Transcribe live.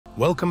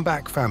Welcome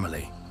back,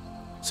 family.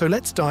 So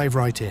let's dive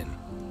right in.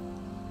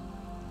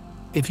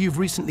 If you've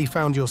recently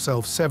found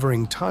yourself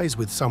severing ties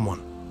with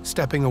someone,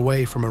 stepping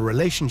away from a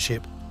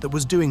relationship that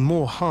was doing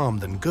more harm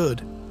than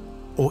good,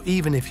 or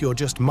even if you're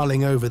just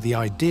mulling over the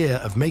idea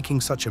of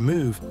making such a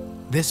move,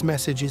 this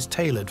message is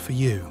tailored for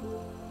you.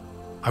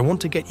 I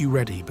want to get you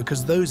ready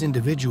because those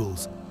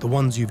individuals, the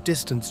ones you've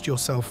distanced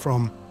yourself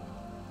from,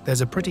 there's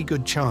a pretty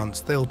good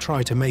chance they'll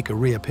try to make a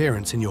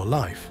reappearance in your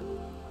life.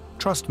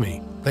 Trust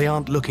me, they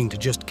aren't looking to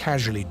just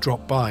casually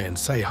drop by and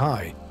say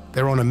hi.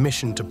 They're on a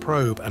mission to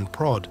probe and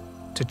prod,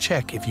 to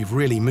check if you've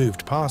really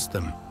moved past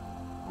them.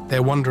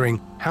 They're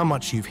wondering how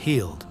much you've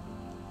healed,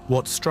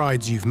 what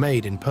strides you've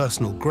made in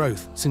personal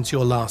growth since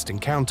your last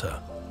encounter.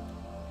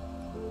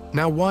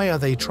 Now, why are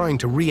they trying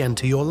to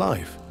re-enter your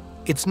life?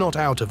 It's not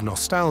out of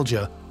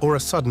nostalgia or a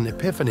sudden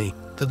epiphany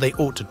that they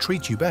ought to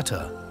treat you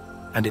better.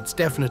 And it's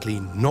definitely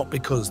not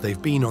because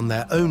they've been on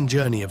their own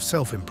journey of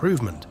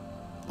self-improvement.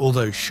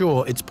 Although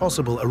sure, it's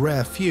possible a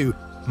rare few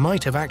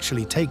might have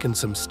actually taken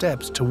some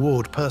steps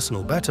toward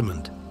personal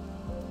betterment.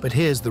 But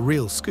here's the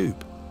real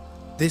scoop.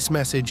 This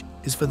message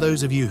is for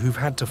those of you who've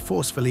had to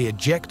forcefully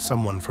eject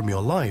someone from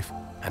your life,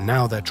 and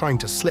now they're trying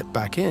to slip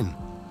back in,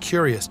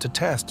 curious to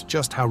test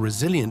just how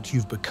resilient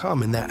you've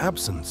become in their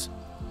absence.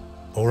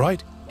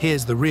 Alright,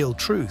 here's the real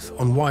truth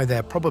on why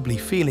they're probably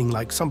feeling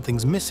like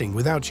something's missing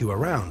without you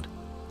around.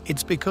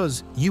 It's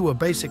because you were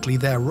basically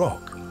their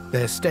rock,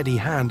 their steady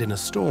hand in a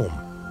storm.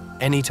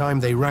 Anytime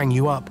they rang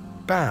you up,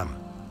 bam,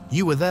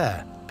 you were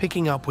there,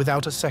 picking up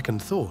without a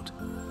second thought.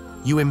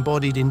 You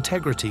embodied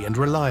integrity and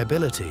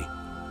reliability.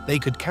 They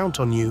could count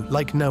on you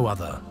like no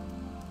other.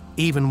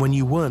 Even when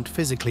you weren't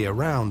physically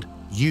around,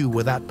 you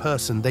were that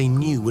person they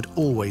knew would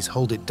always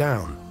hold it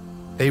down.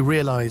 They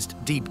realized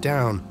deep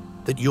down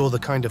that you're the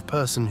kind of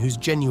person who's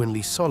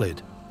genuinely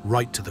solid,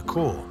 right to the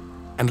core.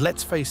 And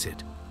let's face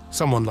it,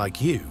 someone like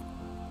you,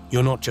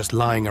 you're not just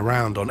lying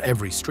around on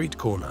every street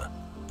corner.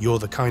 You're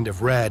the kind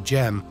of rare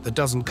gem that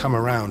doesn't come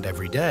around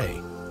every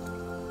day.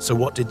 So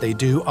what did they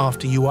do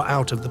after you were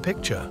out of the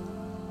picture?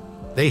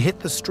 They hit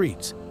the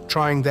streets,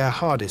 trying their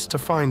hardest to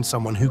find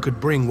someone who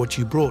could bring what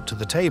you brought to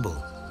the table.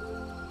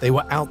 They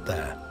were out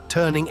there,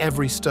 turning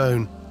every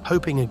stone,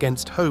 hoping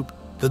against hope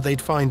that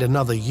they'd find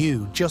another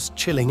you just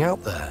chilling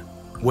out there,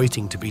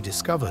 waiting to be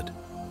discovered.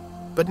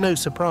 But no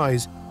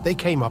surprise, they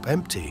came up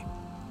empty.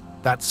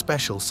 That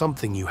special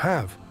something you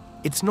have,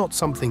 it's not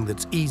something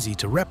that's easy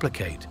to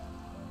replicate.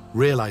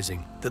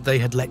 Realizing that they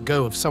had let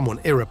go of someone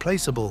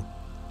irreplaceable,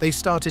 they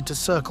started to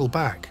circle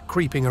back,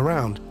 creeping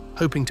around,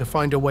 hoping to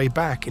find a way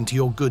back into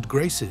your good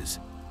graces.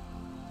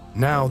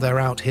 Now they're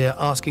out here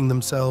asking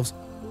themselves,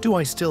 do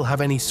I still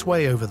have any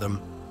sway over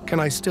them? Can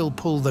I still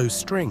pull those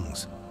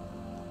strings?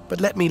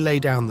 But let me lay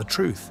down the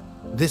truth.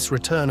 This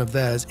return of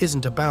theirs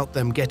isn't about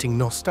them getting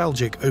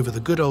nostalgic over the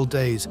good old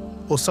days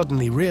or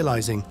suddenly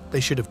realizing they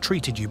should have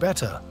treated you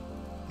better.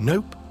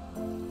 Nope.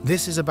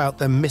 This is about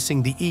them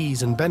missing the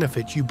ease and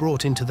benefit you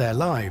brought into their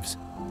lives.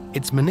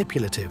 It's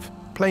manipulative,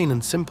 plain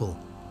and simple.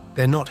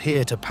 They're not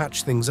here to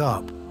patch things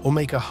up or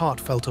make a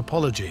heartfelt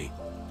apology.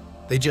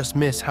 They just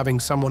miss having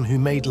someone who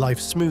made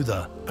life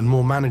smoother and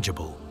more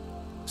manageable.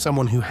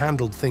 Someone who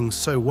handled things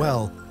so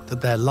well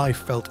that their life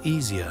felt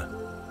easier.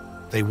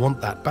 They want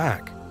that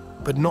back,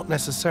 but not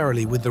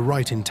necessarily with the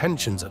right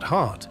intentions at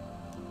heart.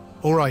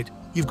 Alright,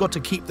 you've got to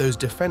keep those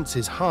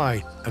defenses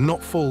high and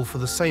not fall for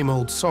the same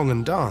old song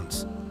and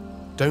dance.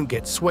 Don't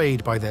get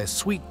swayed by their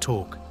sweet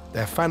talk,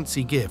 their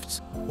fancy gifts,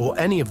 or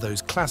any of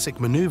those classic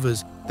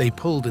maneuvers they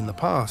pulled in the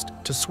past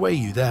to sway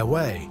you their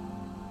way.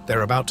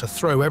 They're about to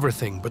throw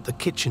everything but the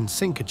kitchen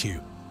sink at you,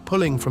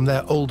 pulling from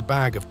their old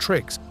bag of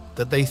tricks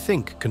that they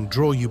think can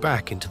draw you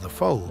back into the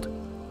fold.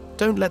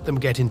 Don't let them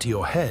get into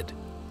your head.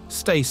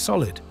 Stay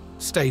solid,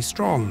 stay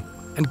strong,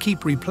 and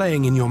keep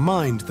replaying in your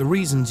mind the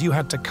reasons you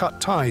had to cut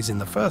ties in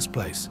the first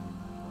place.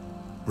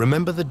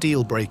 Remember the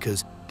deal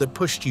breakers that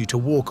pushed you to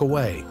walk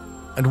away,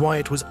 and why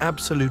it was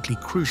absolutely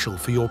crucial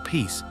for your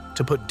peace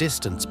to put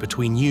distance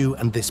between you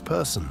and this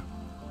person.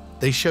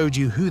 They showed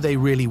you who they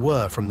really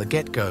were from the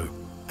get-go,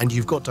 and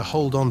you've got to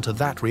hold on to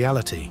that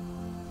reality.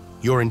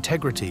 Your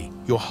integrity,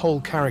 your whole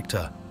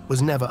character,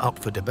 was never up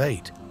for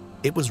debate.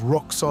 It was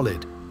rock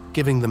solid,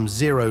 giving them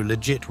zero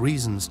legit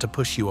reasons to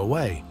push you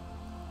away.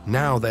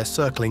 Now they're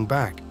circling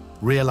back,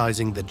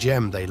 realizing the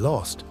gem they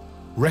lost,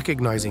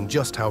 recognizing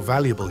just how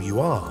valuable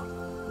you are.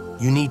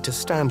 You need to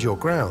stand your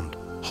ground,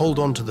 hold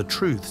on to the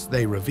truths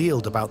they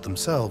revealed about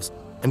themselves,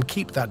 and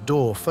keep that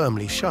door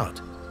firmly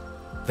shut.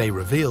 They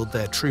revealed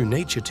their true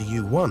nature to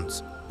you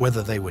once,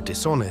 whether they were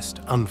dishonest,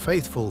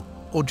 unfaithful,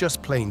 or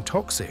just plain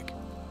toxic.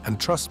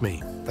 And trust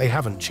me, they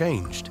haven't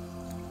changed.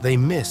 They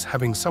miss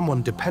having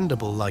someone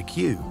dependable like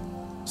you,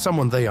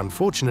 someone they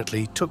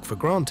unfortunately took for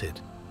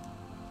granted.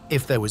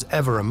 If there was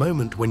ever a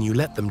moment when you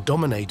let them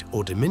dominate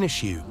or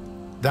diminish you,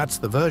 that's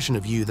the version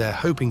of you they're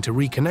hoping to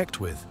reconnect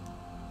with.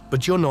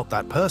 But you're not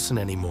that person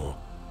anymore.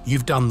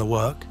 You've done the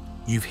work,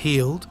 you've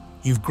healed,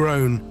 you've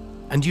grown,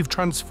 and you've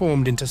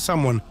transformed into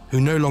someone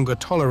who no longer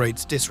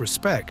tolerates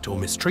disrespect or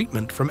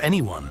mistreatment from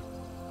anyone.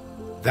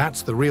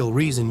 That's the real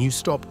reason you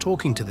stop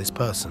talking to this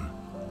person.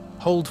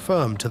 Hold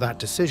firm to that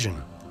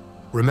decision.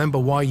 Remember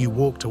why you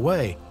walked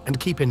away and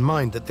keep in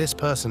mind that this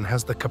person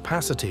has the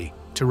capacity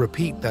to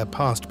repeat their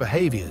past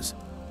behaviors,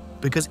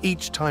 because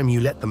each time you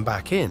let them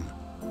back in,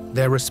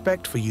 their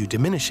respect for you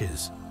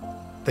diminishes.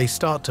 They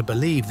start to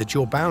believe that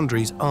your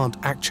boundaries aren't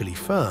actually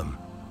firm.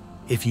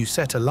 If you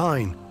set a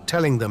line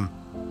telling them,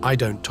 "I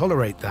don't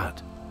tolerate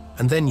that,"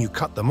 and then you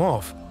cut them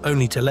off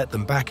only to let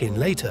them back in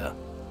later,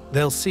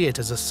 they'll see it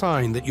as a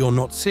sign that you're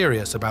not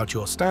serious about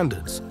your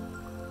standards.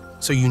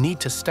 So you need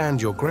to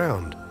stand your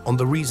ground on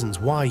the reasons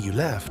why you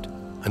left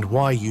and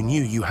why you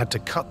knew you had to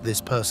cut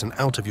this person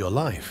out of your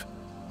life.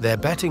 They're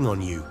betting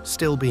on you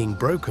still being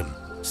broken,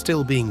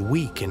 still being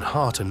weak in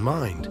heart and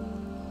mind.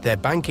 They're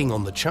banking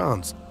on the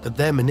chance that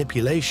their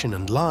manipulation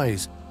and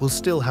lies will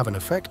still have an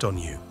effect on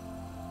you.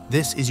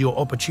 This is your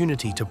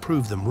opportunity to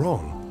prove them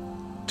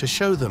wrong, to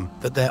show them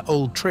that their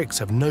old tricks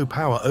have no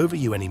power over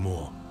you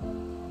anymore.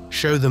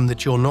 Show them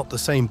that you're not the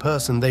same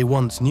person they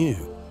once knew.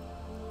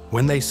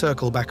 When they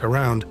circle back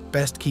around,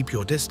 best keep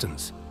your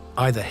distance.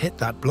 Either hit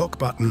that block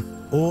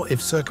button, or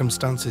if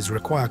circumstances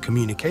require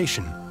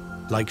communication,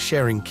 like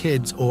sharing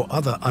kids or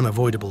other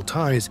unavoidable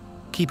ties,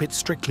 keep it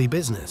strictly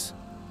business.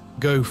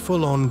 Go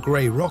full-on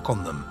grey rock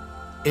on them.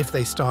 If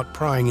they start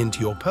prying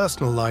into your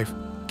personal life,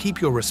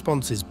 keep your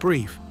responses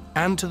brief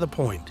and to the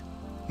point.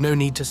 No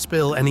need to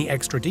spill any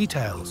extra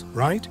details,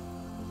 right?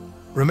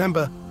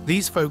 Remember,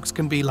 these folks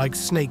can be like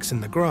snakes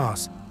in the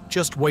grass,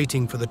 just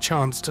waiting for the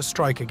chance to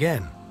strike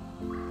again.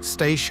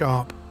 Stay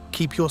sharp,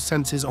 keep your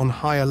senses on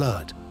high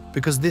alert,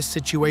 because this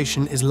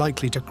situation is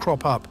likely to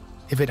crop up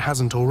if it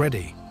hasn't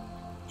already.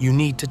 You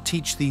need to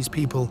teach these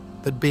people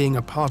that being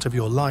a part of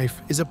your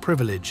life is a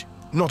privilege,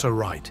 not a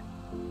right.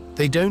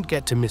 They don't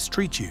get to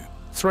mistreat you,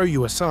 throw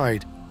you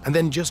aside, and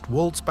then just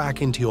waltz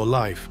back into your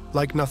life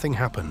like nothing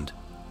happened.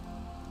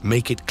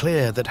 Make it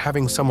clear that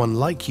having someone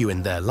like you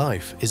in their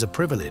life is a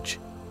privilege,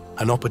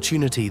 an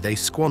opportunity they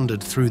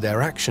squandered through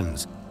their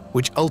actions,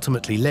 which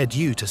ultimately led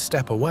you to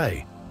step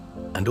away.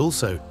 And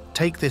also,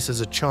 take this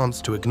as a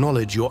chance to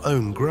acknowledge your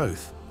own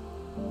growth.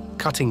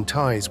 Cutting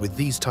ties with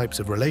these types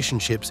of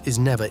relationships is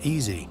never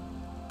easy,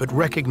 but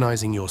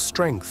recognizing your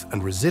strength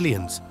and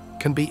resilience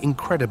can be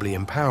incredibly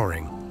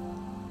empowering.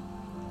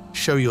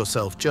 Show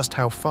yourself just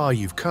how far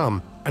you've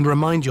come and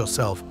remind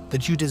yourself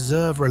that you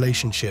deserve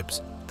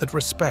relationships that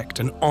respect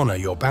and honor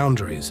your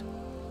boundaries.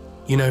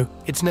 You know,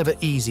 it's never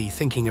easy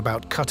thinking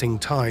about cutting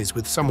ties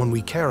with someone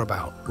we care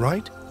about,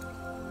 right?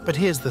 But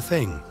here's the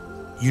thing.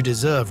 You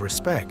deserve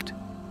respect.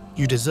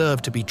 You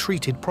deserve to be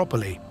treated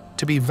properly,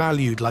 to be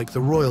valued like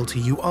the royalty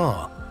you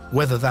are,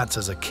 whether that's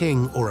as a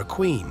king or a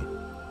queen.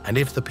 And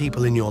if the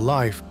people in your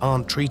life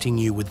aren't treating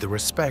you with the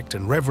respect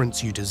and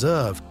reverence you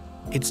deserve,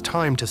 it's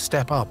time to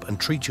step up and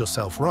treat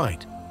yourself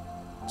right.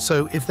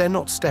 So if they're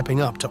not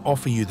stepping up to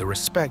offer you the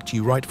respect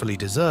you rightfully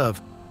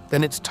deserve,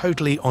 then it's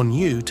totally on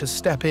you to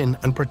step in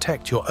and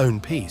protect your own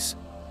peace.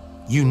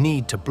 You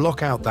need to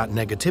block out that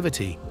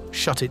negativity,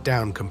 shut it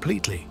down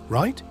completely,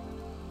 right?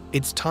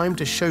 It's time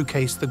to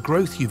showcase the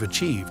growth you've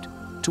achieved,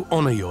 to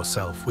honor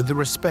yourself with the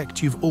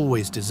respect you've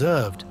always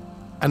deserved,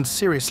 and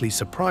seriously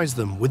surprise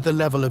them with the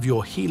level of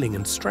your healing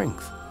and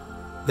strength.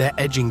 They're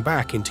edging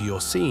back into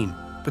your scene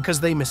because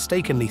they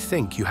mistakenly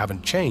think you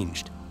haven't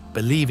changed,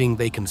 believing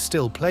they can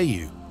still play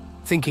you,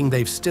 thinking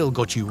they've still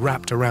got you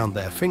wrapped around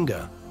their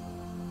finger.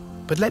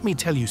 But let me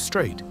tell you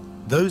straight,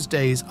 those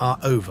days are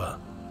over.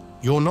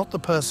 You're not the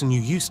person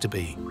you used to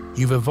be.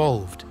 You've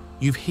evolved.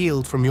 You've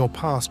healed from your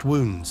past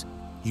wounds.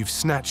 You've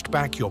snatched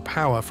back your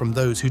power from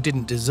those who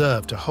didn't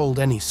deserve to hold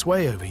any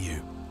sway over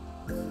you.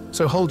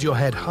 So hold your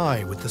head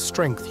high with the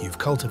strength you've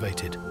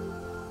cultivated.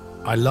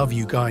 I love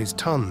you guys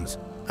tons,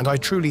 and I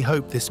truly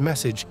hope this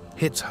message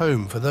hits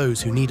home for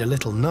those who need a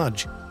little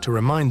nudge to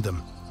remind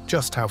them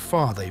just how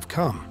far they've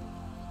come.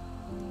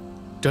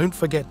 Don't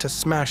forget to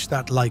smash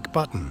that like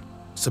button,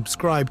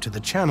 subscribe to the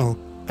channel,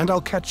 and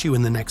I'll catch you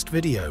in the next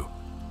video.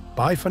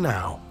 Bye for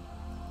now.